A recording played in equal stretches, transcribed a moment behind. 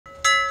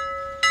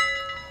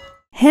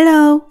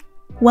Hello!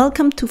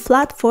 Welcome to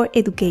Flat4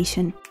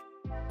 Education.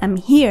 I'm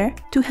here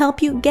to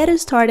help you get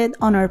started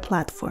on our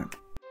platform.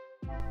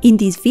 In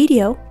this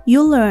video,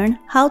 you'll learn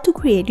how to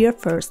create your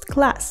first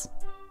class.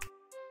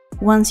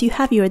 Once you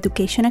have your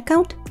education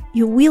account,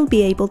 you will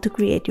be able to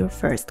create your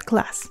first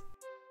class.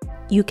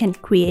 You can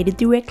create it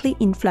directly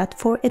in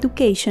Flat4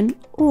 Education,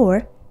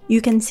 or you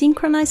can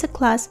synchronize a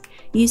class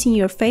using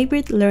your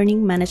favorite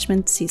learning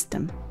management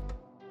system.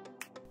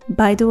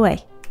 By the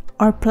way,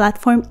 our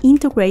platform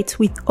integrates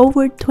with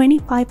over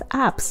 25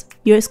 apps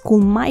your school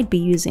might be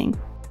using.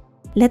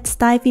 Let's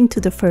dive into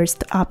the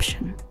first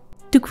option.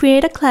 To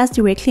create a class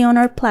directly on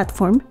our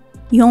platform,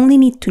 you only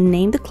need to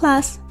name the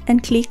class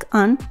and click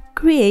on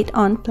Create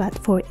on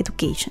Flat4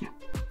 Education.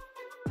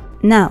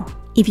 Now,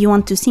 if you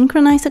want to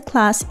synchronize a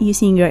class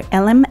using your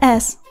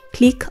LMS,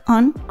 click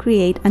on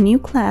Create a new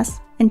class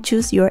and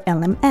choose your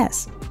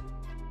LMS.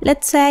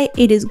 Let's say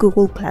it is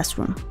Google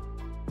Classroom.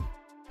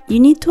 You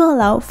need to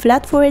allow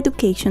Flat4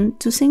 Education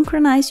to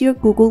synchronize your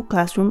Google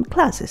Classroom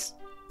classes.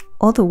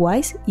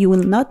 Otherwise, you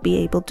will not be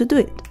able to do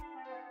it.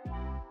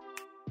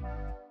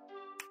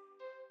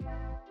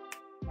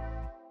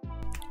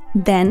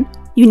 Then,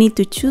 you need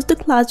to choose the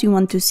class you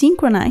want to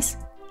synchronize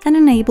and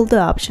enable the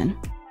option.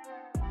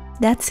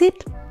 That's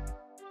it.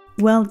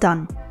 Well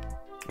done.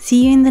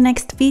 See you in the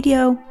next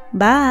video.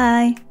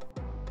 Bye!